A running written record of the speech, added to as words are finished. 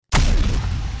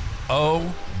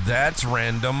Oh, That's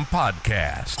Random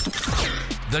Podcast.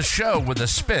 The show with a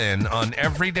spin on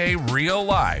everyday real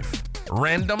life.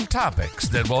 Random topics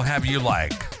that will have you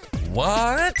like,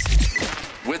 what?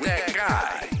 With that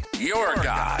guy, your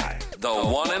guy, the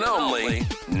one and only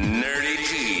Nerdy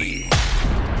G.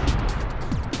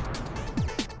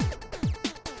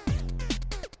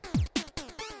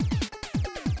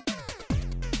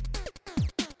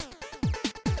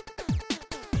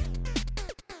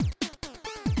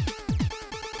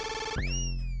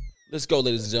 Let's go,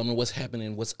 ladies and gentlemen. What's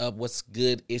happening? What's up? What's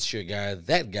good? It's your guy,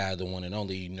 that guy, the one and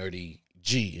only Nerdy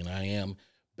G. And I am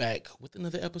back with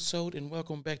another episode. And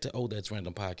welcome back to Oh, That's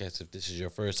Random Podcast. If this is your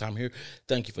first time here,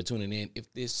 thank you for tuning in.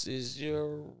 If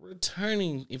you're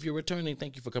returning,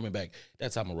 thank you for coming back.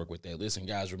 That's how I'm going to work with that. Listen,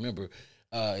 guys, remember,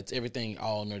 it's everything,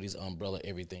 all Nerdy's umbrella,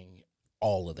 everything,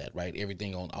 all of that, right?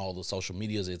 Everything on all the social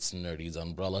medias, it's Nerdy's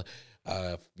umbrella.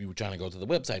 If you were trying to go to the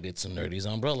website, it's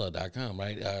nerdysumbrella.com,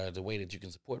 right? The way that you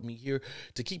can support me here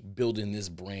to keep building this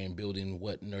brand, building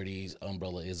what Nerdy's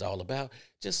Umbrella is all about.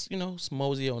 Just,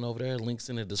 mosey on over there, links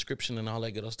in the description and all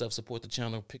that good stuff. Support the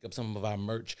channel, pick up some of our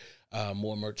merch.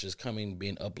 More merch is coming,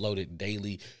 being uploaded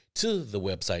daily to the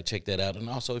website. Check that out. And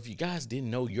also, if you guys didn't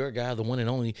know, your guy, the one and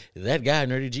only, that guy,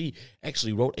 Nerdy G,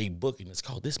 actually wrote a book, and it's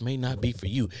called This May Not Be For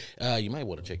You. You might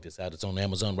want to check this out. It's on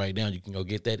Amazon right now. You can go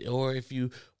get that. Or if you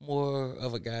more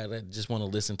of a guy that just want to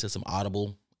listen to some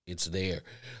Audible, it's there.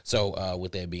 So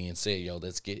with that being said,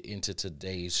 let's get into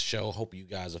today's show. Hope you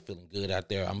guys are feeling good out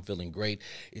there. I'm feeling great.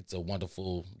 It's a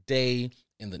wonderful day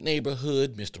in the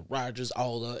neighborhood. Mr. Rogers,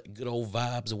 all the good old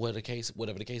vibes, or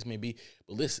whatever the case may be.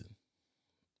 But listen,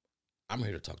 I'm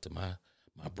here to talk to my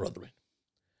brethren.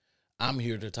 I'm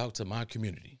here to talk to my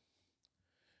community.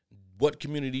 What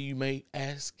community, you may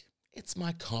ask? It's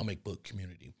my comic book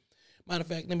community. Matter of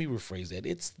fact, let me rephrase that.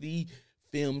 It's the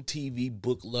film, TV,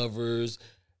 book lovers.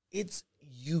 It's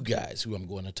you guys who I'm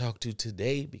going to talk to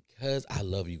today because I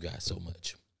love you guys so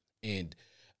much. And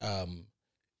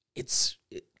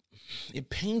it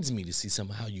pains me to see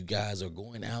somehow you guys are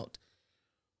going out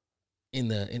on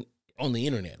the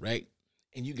internet, right?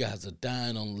 And you guys are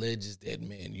dying on ledges that,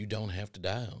 man, you don't have to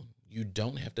die on. You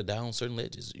don't have to die on certain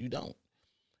ledges. You don't.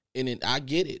 And I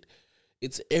get it.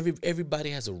 It's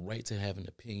everybody has a right to have an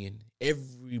opinion.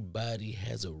 Everybody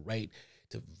has a right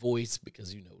to voice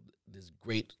because, this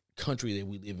great country that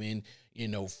we live in,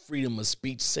 freedom of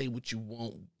speech, say what you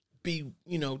want,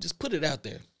 just put it out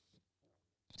there.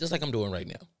 Just like I'm doing right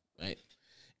now, right?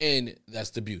 And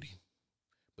that's the beauty.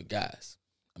 But guys,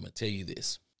 I'm going to tell you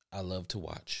this. I love to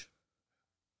watch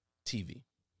TV.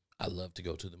 I love to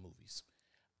go to the movies.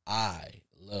 I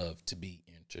love to be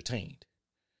entertained.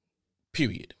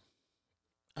 Period.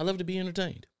 I love to be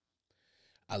entertained.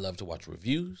 I love to watch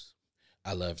reviews.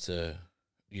 I love to,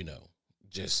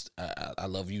 I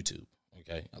love YouTube.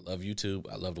 Okay. I love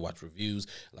YouTube. I love to watch reviews.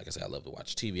 Like I said, I love to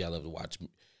watch TV.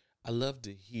 I love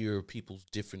to hear people's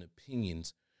different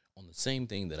opinions on the same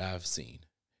thing that I've seen.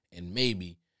 And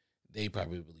maybe they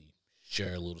probably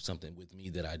share a little something with me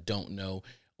that I don't know.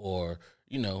 Or,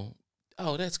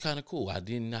 oh, that's kind of cool. I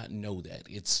did not know that.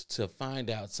 It's to find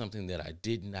out something that I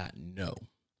did not know,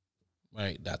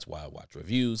 right? That's why I watch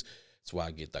reviews. That's why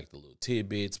I get the little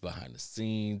tidbits behind the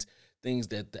scenes, things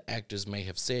that the actors may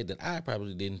have said that I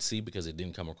probably didn't see because it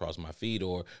didn't come across my feed,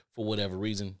 or for whatever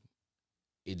reason,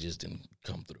 it just didn't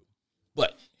come through.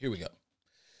 But here we go.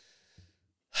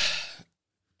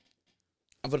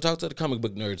 I'm going to talk to the comic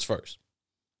book nerds first.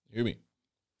 Hear me.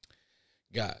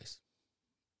 Guys,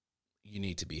 you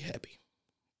need to be happy,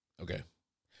 okay?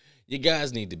 You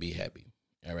guys need to be happy,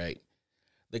 all right?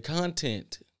 The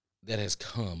content that has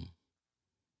come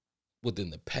within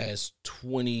the past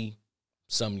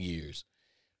 20-some years,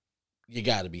 you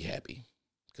got to be happy.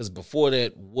 Because before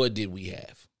that, what did we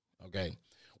have, okay?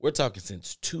 We're talking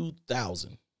since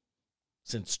 2000.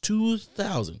 Since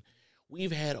 2000,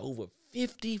 we've had over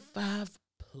 55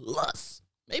 plus,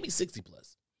 maybe 60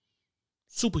 plus,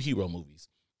 superhero movies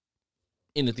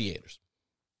in the theaters.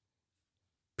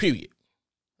 Period.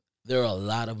 There are a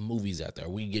lot of movies out there.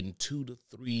 We getting 2 to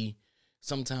 3,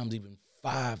 sometimes even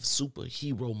 5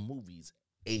 superhero movies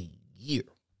a year.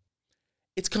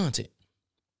 It's content.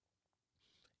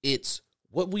 It's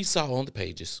what we saw on the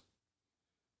pages.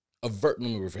 Let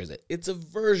me rephrase that. It's a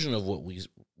version of what we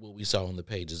saw on the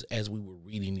pages as we were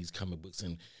reading these comic books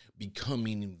and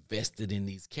becoming invested in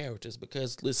these characters.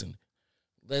 Because listen,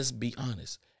 let's be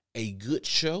honest. A good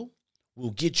show will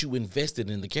get you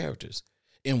invested in the characters.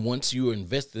 And once you're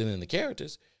invested in the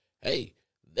characters, hey,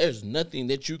 there's nothing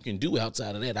that you can do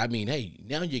outside of that. I mean, hey,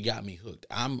 now you got me hooked.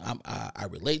 I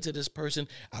relate to this person.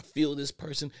 I feel this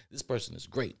person. This person is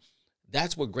great.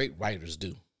 That's what great writers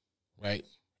do. right?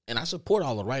 And I support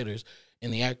all the writers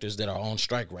and the actors that are on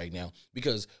strike right now,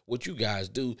 because what you guys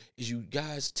do is you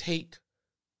guys take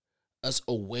us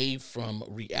away from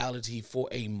reality for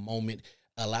a moment,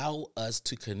 allow us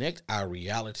to connect our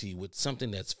reality with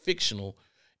something that's fictional,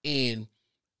 and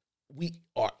we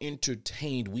are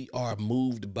entertained. We are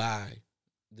moved by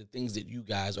the things that you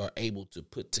guys are able to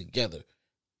put together.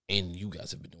 And you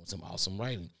guys have been doing some awesome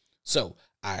writing. So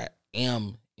I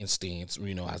am in stance,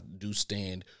 I do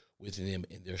stand with them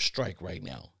in their strike right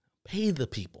now. Pay the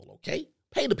people, okay?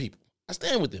 Pay the people. I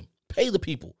stand with them. Pay the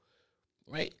people,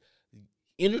 right?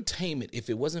 Entertainment, if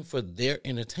it wasn't for their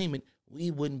entertainment,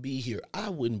 we wouldn't be here. I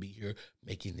wouldn't be here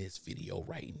making this video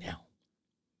right now,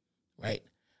 right?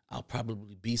 I'll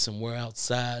probably be somewhere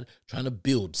outside trying to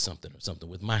build something or something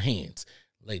with my hands.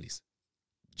 Ladies,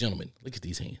 gentlemen, look at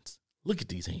these hands. Look at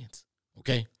these hands,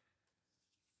 okay?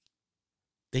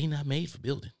 They not made for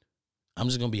building. I'm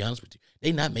just going to be honest with you.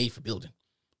 They not made for building.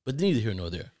 But neither here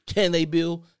nor there. Can they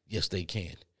build? Yes, they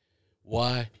can.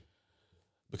 Why?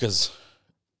 Because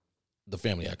the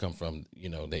family I come from,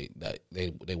 they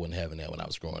wasn't having that when I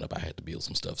was growing up. I had to build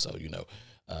some stuff. So,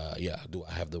 do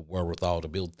I have the wherewithal to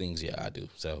build things? Yeah, I do.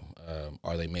 So,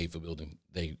 are they made for building?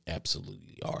 They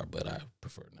absolutely are, but I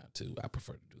prefer not to. I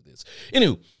prefer to do this.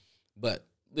 Anywho, but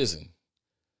listen,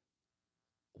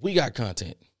 we got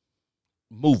content,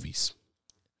 movies,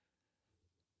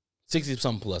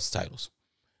 60-something plus titles.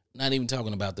 Not even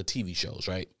talking about the TV shows,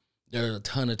 right? There are a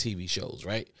ton of TV shows,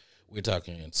 right? We're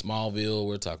talking Smallville,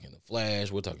 we're talking The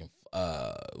Flash, we're talking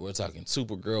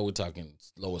Supergirl, we're talking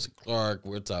Lois and Clark,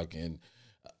 we're talking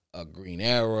Green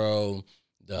Arrow,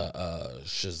 the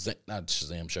not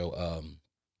Shazam show,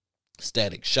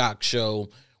 Static Shock show.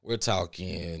 We're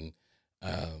talking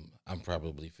I'm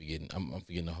probably forgetting. I'm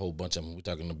forgetting a whole bunch of them. We're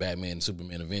talking the Batman and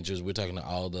Superman Adventures. We're talking to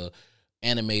all the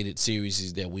animated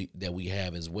series that we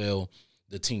have as well.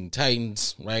 The Teen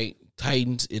Titans, right?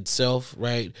 Titans itself,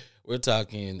 right? We're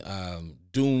talking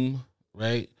Doom,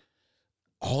 right?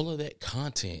 All of that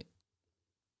content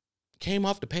came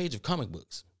off the page of comic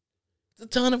books. There's a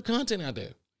ton of content out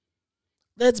there.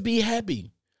 Let's be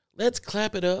happy. Let's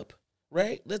clap it up,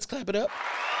 right? Let's clap it up.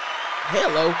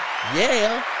 Hello.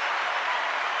 Yeah.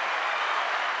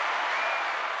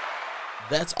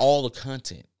 That's all the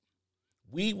content.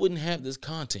 We wouldn't have this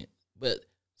content, but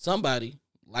somebody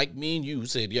like me and you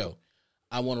said, yo,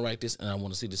 I want to write this and I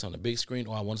want to see this on the big screen,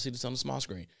 or I want to see this on the small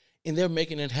screen. And they're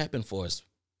making it happen for us.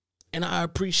 And I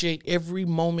appreciate every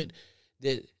moment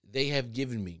that they have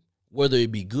given me, whether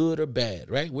it be good or bad,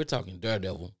 right? We're talking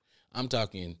Daredevil. I'm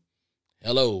talking,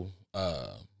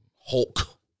 Hulk.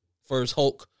 First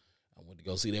Hulk. I went to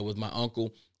go see that with my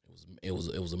uncle. It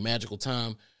was a magical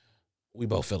time. We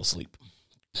both fell asleep.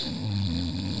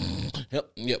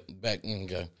 Yep, back.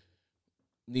 Okay.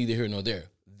 Neither here nor there.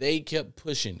 They kept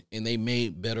pushing, and they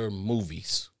made better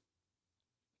movies.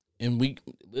 And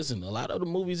listen, a lot of the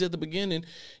movies at the beginning,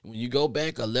 when you go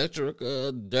back, Electric,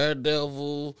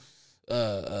 Daredevil,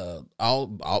 all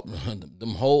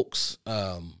them Hulks,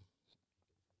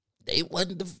 they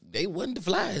wasn't the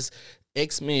flies.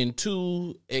 X-Men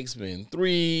 2, X-Men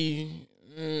 3,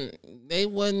 they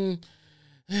wasn't.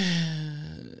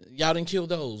 Y'all didn't kill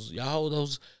those. Y'all hold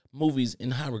those movies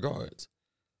in high regards.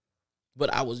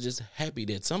 But I was just happy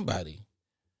that somebody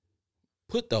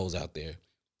put those out there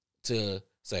to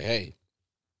say, hey,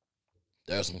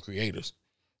 there are some creators.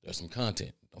 There's some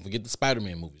content. Don't forget the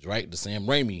Spider-Man movies, right? The Sam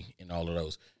Raimi and all of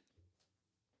those.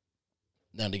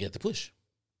 Now they got the push.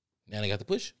 Now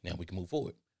we can move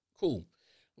forward. Cool.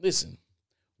 Listen,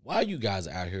 while you guys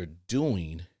are out here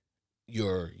doing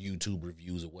your YouTube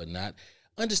reviews or whatnot,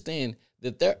 understand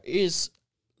that there is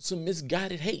some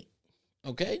misguided hate,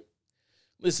 okay?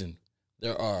 Listen,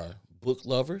 there are book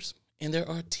lovers and there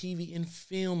are TV and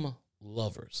film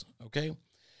lovers, okay?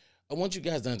 I want you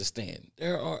guys to understand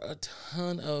there are a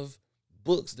ton of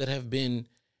books that have been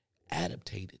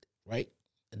adapted, right?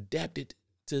 Adapted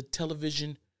to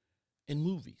television and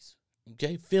movies,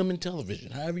 okay? Film and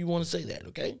television, however you want to say that,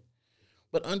 okay?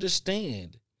 But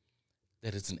understand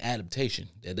that it's an adaptation.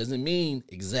 That doesn't mean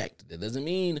exact. That doesn't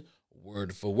mean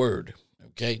word for word,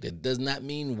 okay? That does not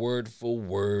mean word for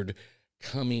word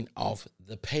coming off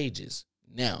the pages.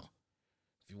 Now,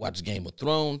 if you watch Game of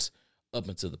Thrones, up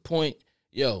until the point,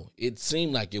 it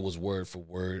seemed like it was word for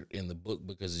word in the book,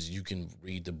 because you can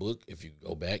read the book if you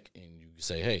go back and you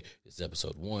say, hey, this is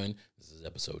episode 1, this is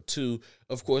episode 2.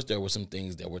 Of course, there were some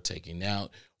things that were taken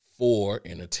out for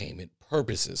entertainment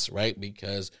purposes, right?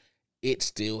 Because it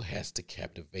still has to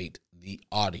captivate the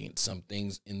audience. Some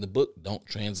things in the book don't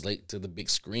translate to the big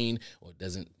screen, or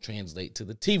doesn't translate to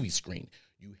the TV screen.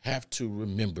 You have to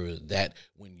remember that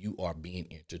when you are being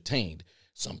entertained.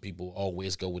 Some people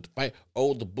always go with the fight.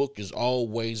 Oh, the book is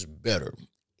always better.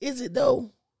 Is it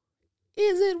though?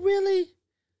 Is it really?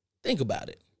 Think about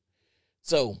it.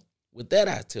 So with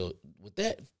that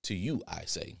to you, I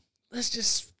say, let's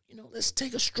just, let's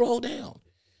take a stroll down.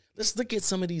 Let's look at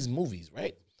some of these movies,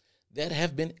 right? That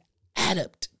have been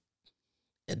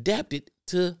adapted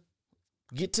to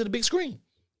get to the big screen,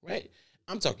 right?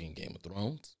 I'm talking Game of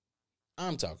Thrones.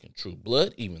 I'm talking True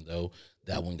Blood, even though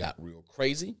that one got real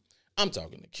crazy. I'm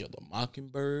talking To Kill a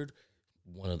Mockingbird,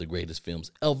 one of the greatest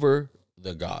films ever.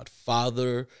 The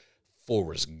Godfather,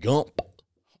 Forrest Gump,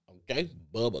 okay?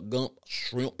 Bubba Gump,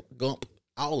 Shrimp Gump,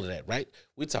 all of that, right?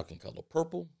 We're talking Color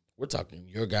Purple. We're talking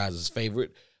your guys'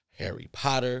 favorite, Harry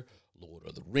Potter, Lord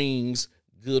of the Rings,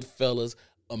 Goodfellas,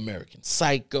 American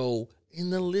Psycho,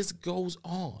 and the list goes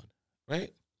on,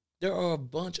 right? There are a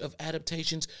bunch of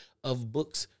adaptations of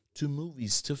books to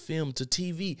movies, to film, to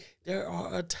TV. There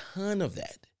are a ton of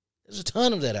that. There's a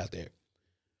ton of that out there.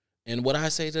 And what I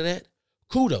say to that,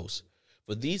 kudos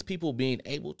for these people being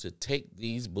able to take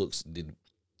these books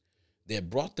that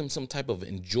brought them some type of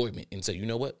enjoyment and say, you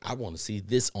know what, I want to see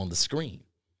this on the screen,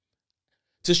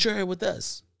 to share it with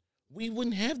us. We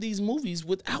wouldn't have these movies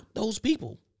without those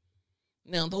people.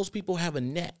 Now, those people have a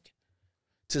knack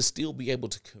to still be able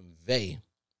to convey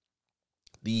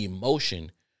the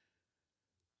emotion,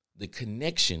 the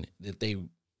connection that they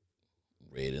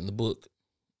read in the book,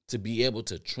 to be able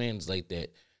to translate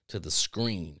that to the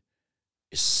screen.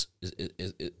 It's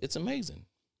amazing.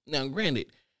 Now, granted,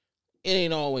 it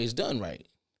ain't always done right.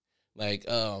 Like,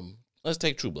 let's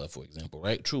take True Blood, for example,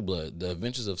 right? True Blood, The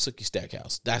Adventures of Sookie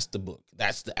Stackhouse. That's the book.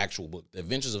 That's the actual book, The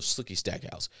Adventures of Sookie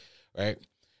Stackhouse, right?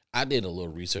 I did a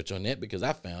little research on that because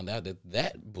I found out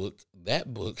that book,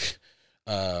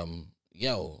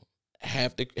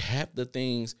 half the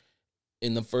things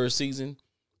in the first season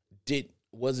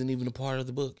wasn't even a part of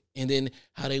the book. And then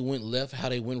how they went left, how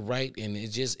they went right, and it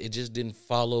just didn't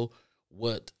follow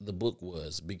what the book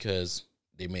was because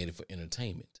they made it for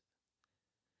entertainment.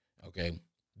 Okay?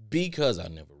 Because I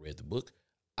never read the book,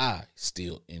 I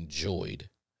still enjoyed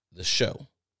the show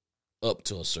up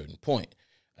to a certain point.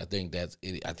 I think that's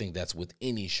it. I think that's with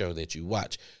any show that you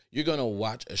watch. You're going to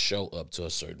watch a show up to a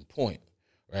certain point,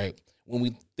 right? When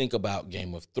we think about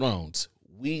Game of Thrones,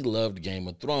 we loved Game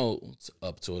of Thrones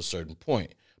up to a certain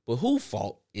point. But whose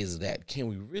fault is that? Can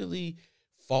we really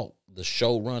fault the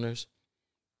showrunners?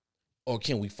 Or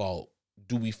do we fault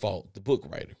the book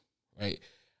writer, right?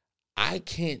 I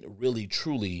can't really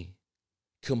truly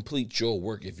complete your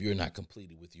work if you're not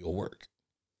completed with your work.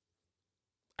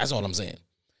 That's all I'm saying.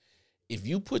 If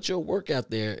you put your work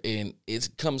out there and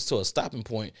it comes to a stopping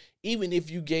point, even if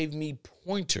you gave me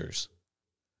pointers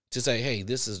to say, hey,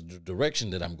 this is the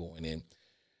direction that I'm going in,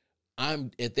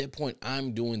 at that point,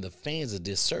 I'm doing the fans a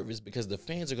disservice because the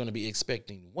fans are going to be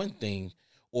expecting one thing,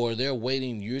 or they're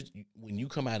waiting. When you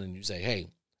come out and you say, hey,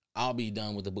 I'll be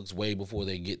done with the books way before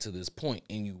they get to this point,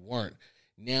 and you weren't.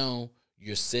 Now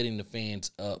you're setting the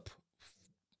fans up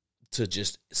to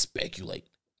just speculate.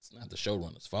 It's not the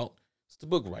showrunner's fault. It's the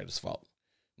book writer's fault.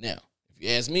 Now, if you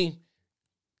ask me,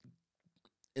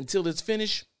 until it's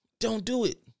finished, don't do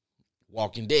it.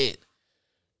 Walking Dead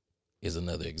is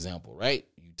another example, right?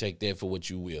 You take that for what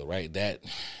you will, right?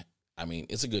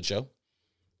 It's a good show.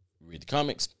 You read the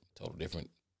comics, total different.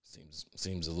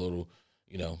 Seems a little,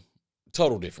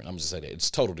 total different. I'm just saying that. It's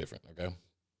total different, okay?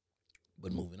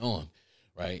 But moving on,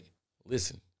 right?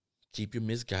 Listen, keep your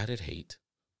misguided hate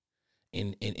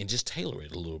and just tailor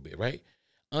it a little bit, right?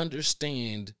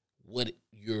 Understand what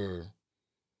you're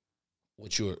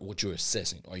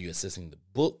assessing. Are you assessing the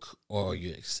book, or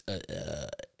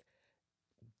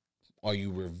are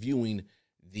you reviewing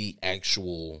the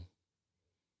actual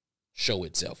show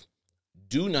itself?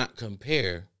 Do not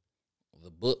compare the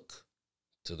book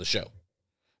to the show.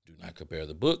 Do not compare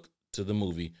the book to the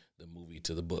movie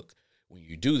to the book. When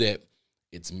you do that,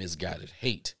 it's misguided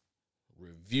hate.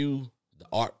 Review the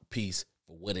art piece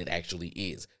for what it actually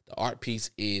is. The art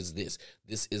piece is this.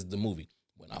 This is the movie.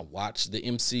 When I watch the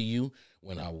MCU,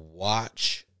 when I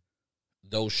watch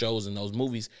those shows and those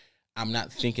movies, I'm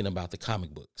not thinking about the comic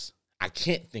books. I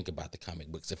can't think about the comic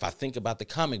books. If I think about the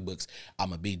comic books, I'm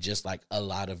going to be just like a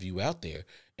lot of you out there,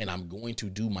 and I'm going to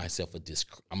do myself a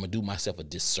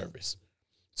disservice.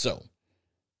 So,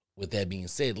 with that being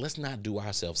said, let's not do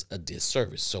ourselves a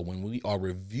disservice. So when we are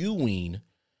reviewing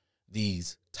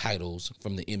these titles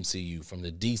from the MCU, from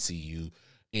the DCU,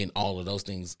 and all of those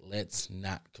things, let's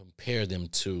not compare them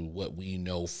to what we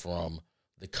know from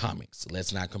the comics.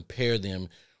 Let's not compare them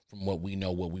from what we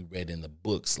read in the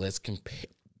books. Let's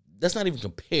not even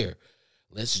compare.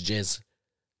 Let's just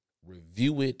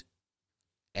review it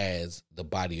as the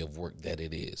body of work that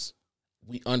it is.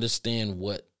 We understand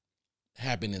what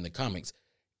happened in the comics.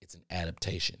 It's an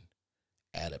adaptation.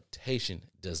 Adaptation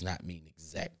does not mean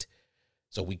exact.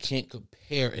 So we can't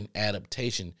compare an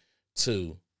adaptation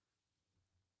to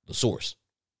the source,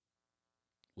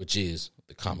 which is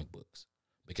the comic books,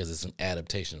 because it's an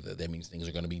adaptation of that. That means things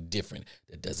are going to be different.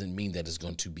 That doesn't mean that it's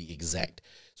going to be exact.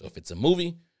 So if it's a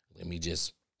movie, let me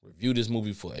just review this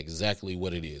movie for exactly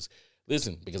what it is.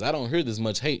 Listen, because I don't hear this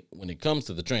much hate when it comes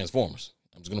to the Transformers.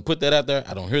 I'm just going to put that out there.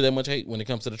 I don't hear that much hate when it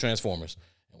comes to the Transformers.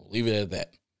 And we'll leave it at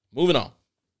that. Moving on.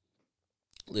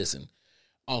 Listen,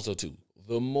 also too,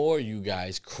 the more you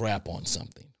guys crap on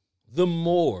something,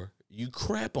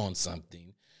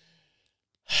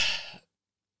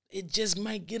 it just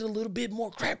might get a little bit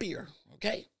more crappier,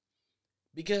 okay?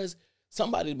 Because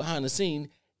somebody behind the scene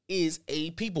is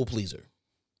a people pleaser.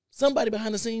 Somebody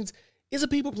behind the scenes is a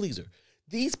people pleaser.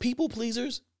 These people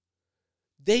pleasers,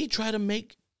 they try to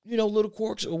make, little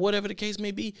quirks or whatever the case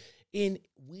may be, and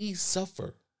we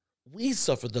suffer. We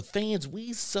suffer. The fans,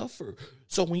 we suffer.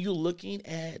 So when you're looking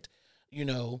at,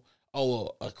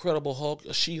 a Credible Hulk,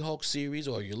 a She-Hulk series,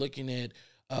 or you're looking at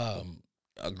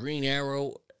a Green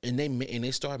Arrow, and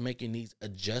they start making these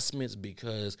adjustments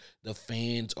because the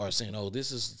fans are saying, "Oh,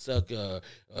 this is stuck.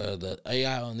 The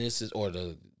AI on this is, or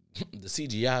the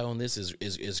CGI on this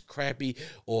is crappy,"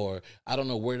 or I don't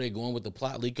know where they're going with the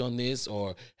plot leak on this,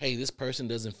 or hey, this person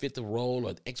doesn't fit the role,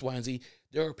 or X, Y, and Z.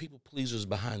 There are people pleasers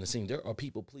behind the scene. There are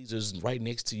people pleasers right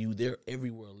next to you. They're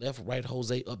everywhere. Left, right,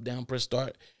 Jose, up, down, press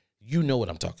start. You know what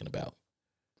I'm talking about.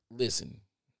 Listen,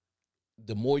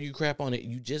 the more you crap on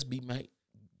it,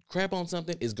 crap on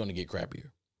something is going to get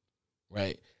crappier,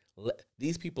 right?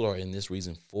 These people are in this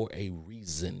reason for a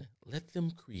reason. Let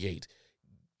them create.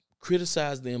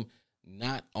 Criticize them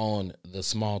not on the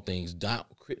small things.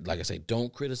 Like I say,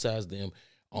 don't criticize them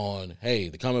on, hey,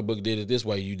 the comic book did it this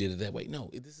way, you did it that way. No,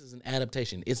 this is an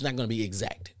adaptation. It's not going to be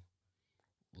exact.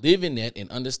 Live in that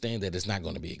and understand that it's not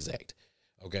going to be exact,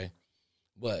 okay?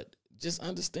 But just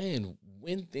understand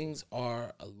when things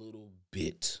are a little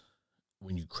bit,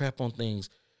 when you crap on things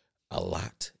a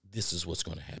lot, this is what's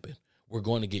going to happen. We're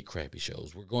going to get crappy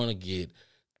shows. We're going to get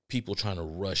people trying to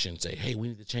rush and say, hey, we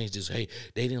need to change this. Hey,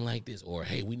 they didn't like this. Or,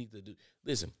 hey, we need to do.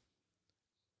 Listen,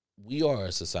 we are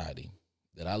a society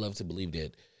that I love to believe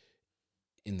that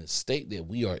in the state that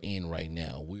we are in right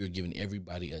now, we are giving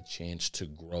everybody a chance to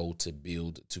grow, to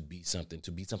build, to be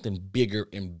something bigger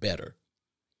and better.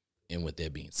 And with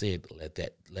that being said,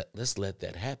 let's let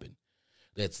that happen.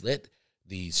 Let's let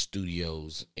these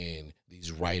studios and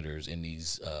these writers and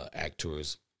these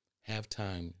actors have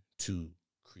time to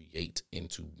create and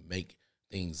to make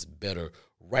things better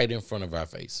right in front of our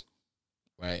face,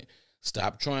 right?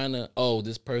 Stop trying to,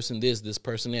 this person this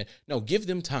person that. No, give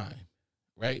them time,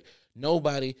 right?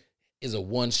 Nobody is a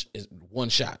one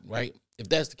shot, right? If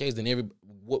that's the case, then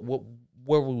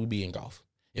where would we be in golf?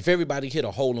 If everybody hit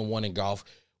a hole in one in golf,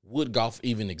 would golf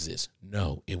even exist?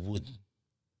 No, it wouldn't.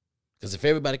 Because if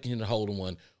everybody can hit a hole in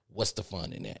one, what's the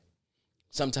fun in that?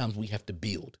 Sometimes we have to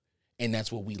build. And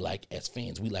that's what we like as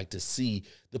fans. We like to see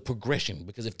the progression,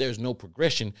 because if there's no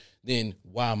progression, then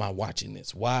why am I watching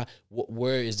this?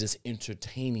 Where is this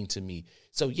entertaining to me?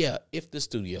 So yeah, if the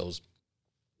studios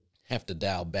have to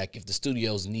dial back, if the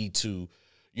studios need to,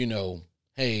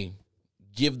 hey,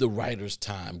 give the writers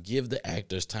time, give the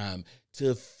actors time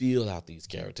to feel out these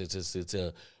characters,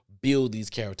 to build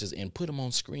these characters and put them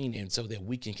on screen, and so that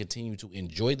we can continue to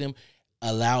enjoy them,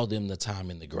 allow them the time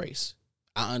and the grace.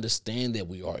 I understand that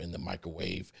we are in the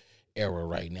microwave era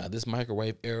right now. This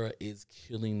microwave era is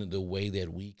killing the way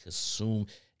that we consume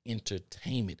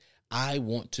entertainment. I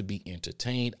want to be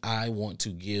entertained. I want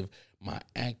to give my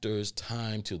actors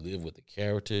time to live with the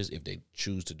characters. If they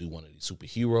choose to do one of these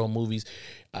superhero movies,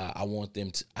 I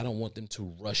don't want them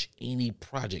to rush any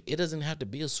project. It doesn't have to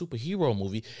be a superhero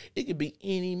movie. It could be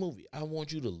any movie. I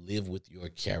want you to live with your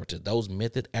character. Those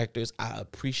method actors, I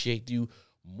appreciate you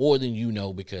more than you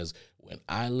know, because when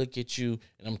I look at you,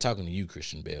 and I'm talking to you,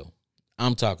 Christian Bale,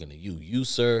 I'm talking to you. You,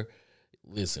 sir,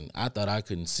 listen, I thought I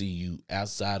couldn't see you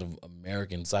outside of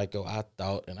American Psycho. I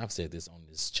thought, and I've said this on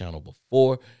this channel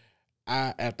before,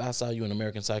 after I saw you in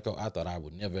American Psycho, I thought I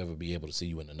would never, ever be able to see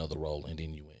you in another role, and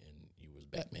then you was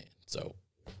Batman. So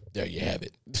there you have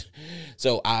it.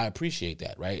 So I appreciate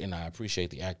that, right? And I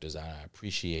appreciate the actors. I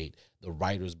appreciate the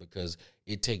writers, because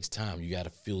it takes time. You got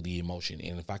to feel the emotion.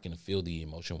 And if I can feel the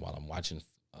emotion while I'm watching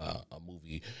a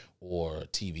movie or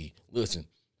TV, listen,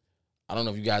 I don't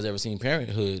know if you guys ever seen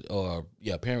Parenthood,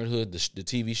 Parenthood, the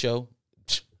TV show,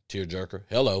 tearjerker.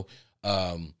 Hello.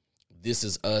 This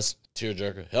Is Us,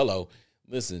 tearjerker. Hello.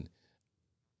 Listen,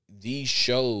 these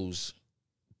shows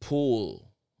pull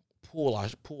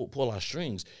our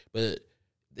strings, but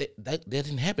that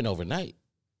didn't happen overnight.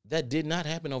 That did not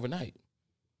happen overnight.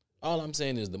 All I'm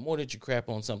saying is the more that you crap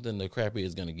on something, the crappier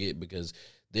it's gonna get, because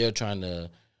they're trying to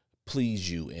please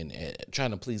you and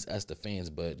trying to please us, the fans.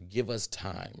 But give us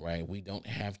time, right? We don't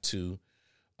have to.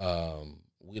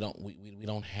 We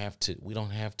don't have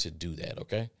to do that.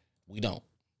 Okay, we don't.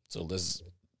 So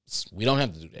we don't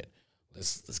have to do that.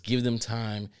 Let's give them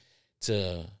time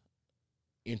to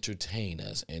entertain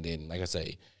us, and then, like I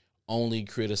say, only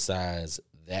criticize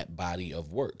that body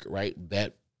of work, right?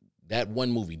 That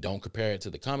one movie. Don't compare it to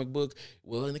the comic book.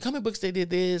 Well, in the comic books they did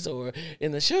this, or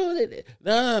in the show they did.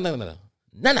 No.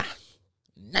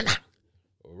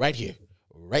 Right here,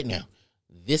 right now.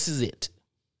 This is it.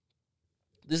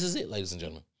 This is it, ladies and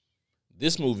gentlemen.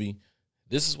 This movie,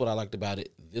 this is what I liked about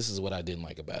it. This is what I didn't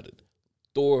like about it.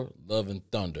 Thor, Love and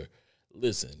Thunder.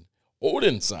 Listen,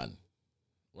 Odin's son,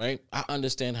 right? I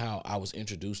understand how I was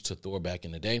introduced to Thor back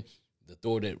in the day. The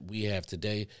Thor that we have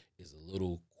today is a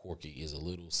little quirky, is a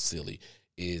little silly,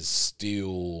 is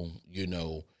still,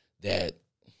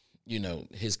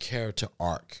 his character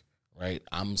arc, right?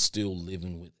 I'm still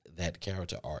living with that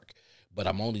character arc, but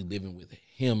I'm only living with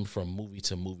him from movie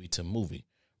to movie to movie,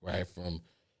 right? From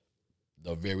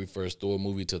the very first Thor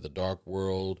movie to the Dark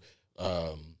World,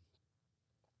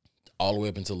 all the way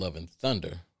up into Love and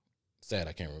Thunder. Sad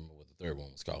I can't remember what the third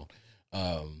one was called.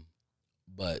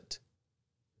 But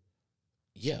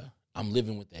yeah, I'm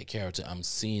living with that character. I'm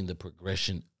seeing the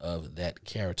progression of that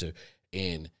character.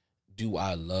 And do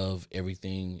I love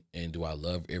everything, and do I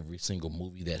love every single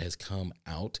movie that has come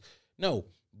out? No,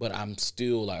 but I'm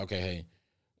still like, okay, hey,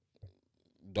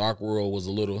 Dark World was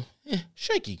a little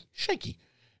shaky.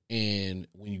 And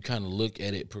when you kind of look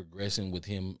at it progressing with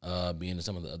him being in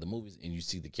some of the other movies, and you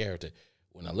see the character,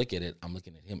 when I look at it, I'm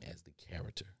looking at him as the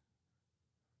character.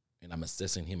 And I'm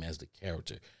assessing him as the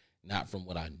character, not from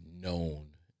what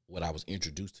what I was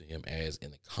introduced to him as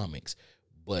in the comics,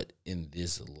 but in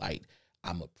this light,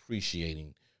 I'm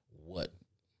appreciating what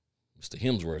Mr.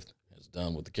 Hemsworth has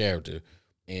done with the character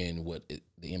and what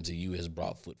the MCU has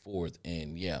brought forth.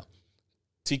 And yeah,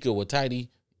 Taika Waititi,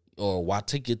 or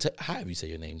Watiki, however you say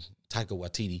your name, Taika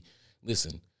Waititi.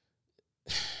 Listen,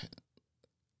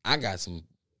 I got some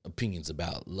opinions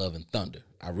about Love and Thunder.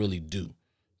 I really do.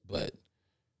 But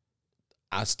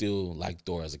I still like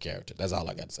Thor as a character. That's all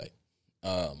I got to say.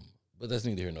 But that's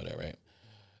neither here nor there, right?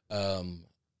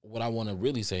 What I want to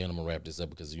really say, and I'm going to wrap this up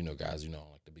because, guys, I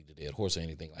don't like to beat the dead horse or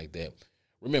anything like that.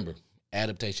 Remember,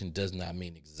 adaptation does not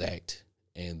mean exact.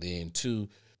 And then, two,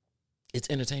 it's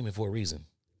entertainment for a reason.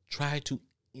 Try to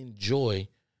enjoy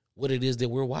what it is that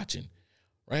we're watching,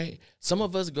 right? Some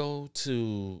of us go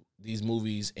to these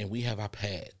movies and we have our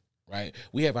pad, right?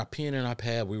 We have our pen and our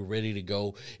pad. We're ready to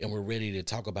go, and we're ready to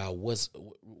talk about we're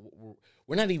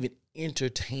not even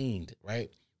entertained,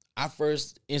 right? Our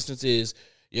first instance is,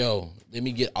 let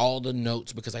me get all the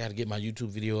notes because I got to get my YouTube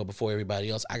video up before everybody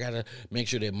else. I got to make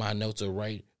sure that my notes are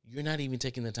right. You're not even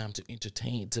taking the time to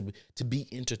entertain, to be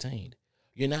entertained.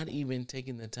 You're not even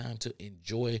taking the time to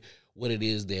enjoy what it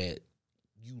is that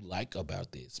you like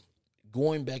about this.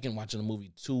 Going back and watching a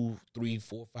movie 2, 3,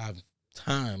 4, 5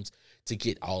 times to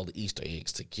get all the Easter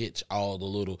eggs, to catch all the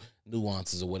little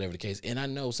nuances or whatever the case. And I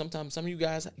know sometimes some of you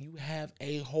guys, you have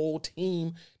a whole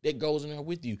team that goes in there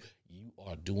with you. You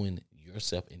are doing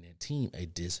yourself and that team a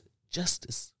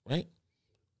disjustice, right?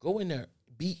 Go in there,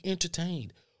 be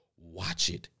entertained, watch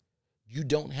it. You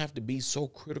don't have to be so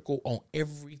critical on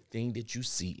everything that you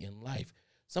see in life.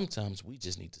 Sometimes we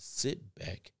just need to sit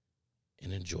back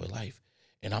and enjoy life.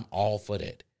 And I'm all for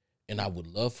that. And I would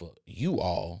love for you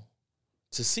all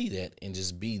to see that and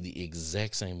just be the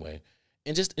exact same way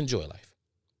and just enjoy life.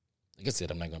 Like I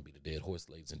said, I'm not going to be the dead horse,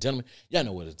 ladies and gentlemen. Y'all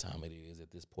know what the time it is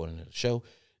at this point in the show.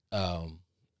 I'm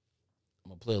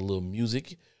going to play a little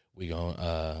music. I'm going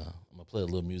to play a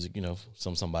little music,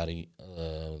 somebody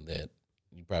that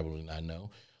you probably not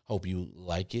know. Hope you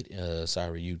like it.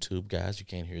 Sorry, YouTube guys, you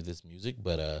can't hear this music,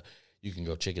 but you can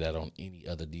go check it out on any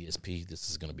other DSP. This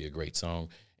is going to be a great song,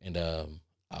 and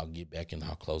I'll get back and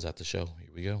I'll close out the show.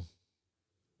 Here we go.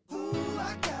 Ooh,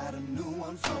 I got a new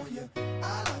one for you.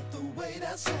 I like the way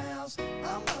that sounds.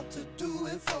 I'm about to do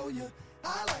it for you.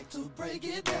 I like to break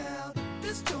it down.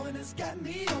 This joint has got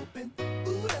me open.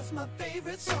 Ooh, that's my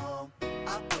favorite song.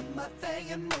 I put my thing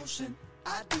in motion.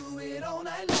 I do it all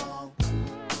night long.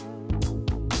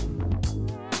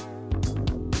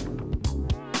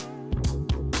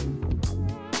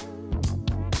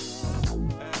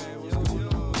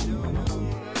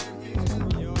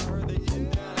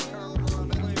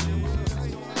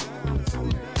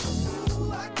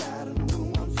 Ooh, I got a new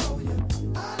one for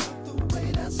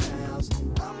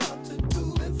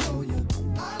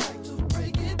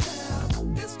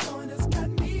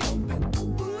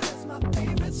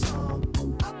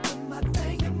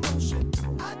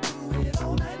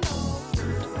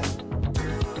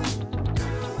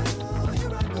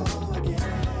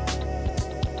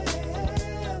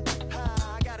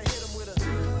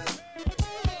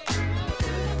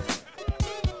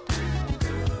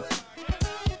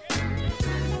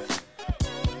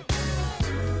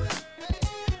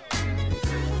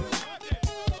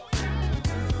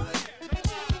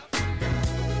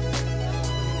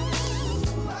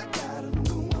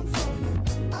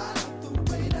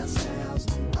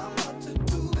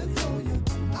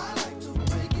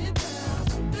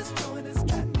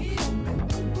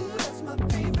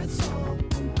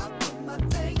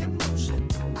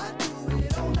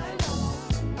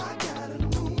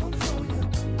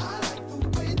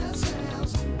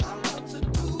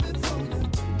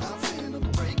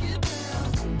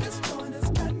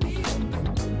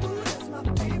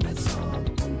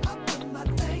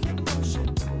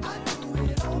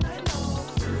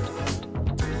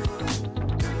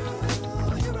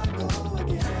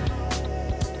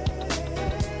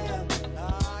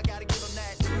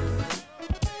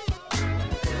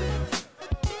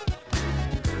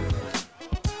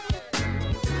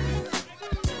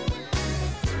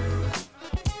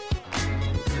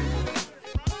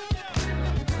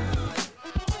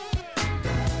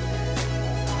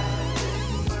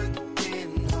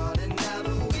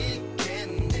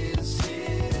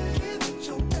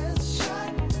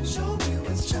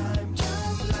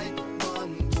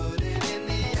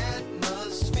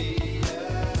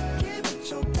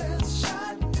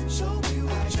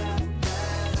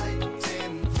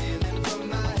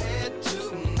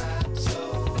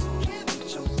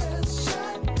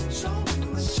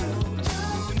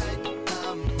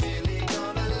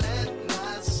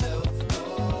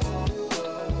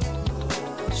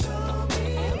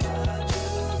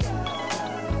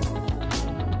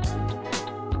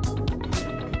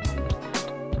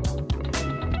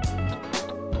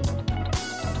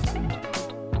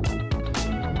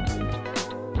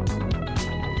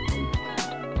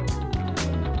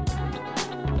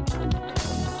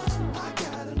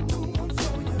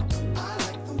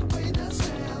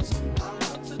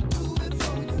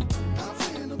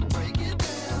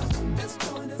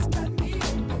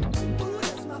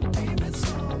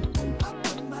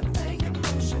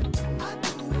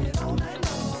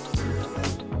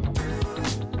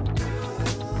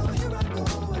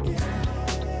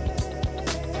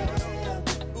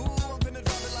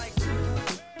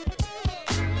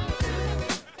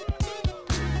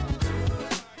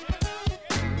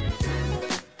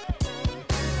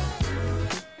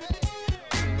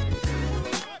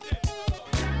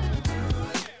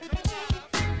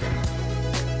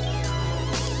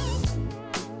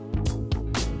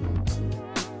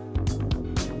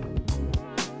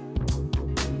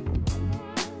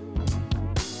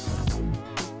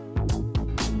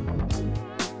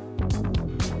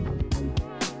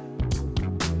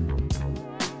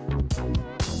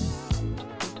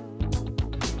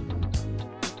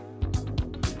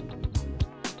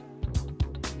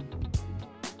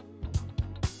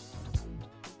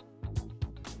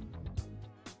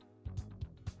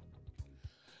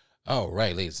All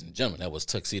right, ladies and gentlemen, that was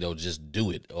Tuxedo Just Do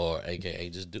It, or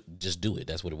AKA Just Do It.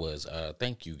 That's what it was.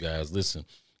 Thank you, guys. Listen,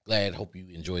 hope you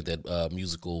enjoyed that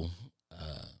musical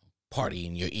party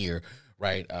in your ear,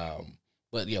 right?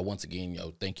 But yeah, once again,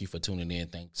 thank you for tuning in.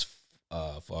 Thanks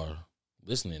for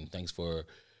listening. Thanks for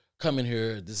coming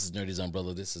here. This is Nerdy's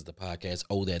Umbrella. This is the podcast.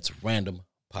 Oh, that's Random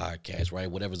Podcast, right?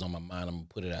 Whatever's on my mind, I'm gonna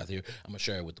put it out here. I'm gonna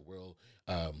share it with the world.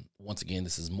 Once again,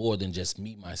 this is more than just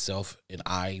me, myself, and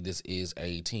I. This is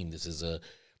a team. This is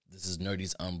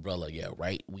Nerdy's Umbrella. Yeah,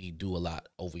 right. We do a lot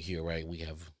over here, right? We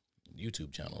have a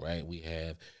YouTube channel, right? We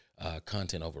have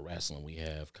content over wrestling. We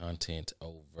have content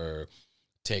over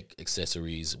tech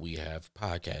accessories. We have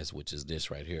podcasts, which is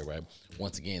this right here, right?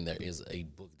 Once again, there is a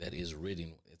book that is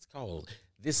written. It's called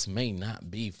This May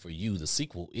Not Be For You. The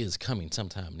sequel is coming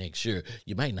sometime next year.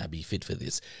 You might not be fit for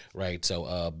this, right?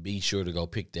 So be sure to go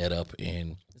pick that up.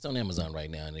 And it's on Amazon right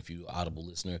now. And if you're an Audible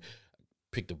listener,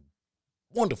 pick the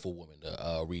wonderful woman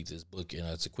to read this book. And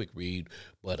it's a quick read,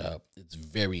 but it's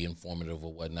very informative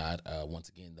or whatnot. Once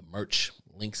again, the merch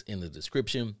links in the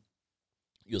description.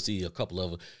 You'll see a couple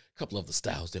of the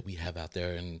styles that we have out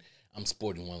there, and I'm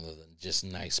sporting one of them, just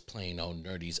nice, plain old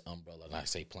Nerdy's Umbrella. And I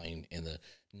say plain in the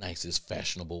nicest,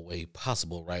 fashionable way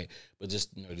possible, right? But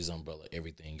just Nerdy's Umbrella,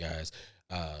 everything, guys.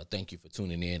 Thank you for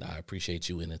tuning in. I appreciate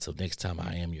you. And until next time,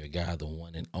 I am your guy, the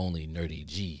one and only Nerdy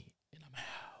G.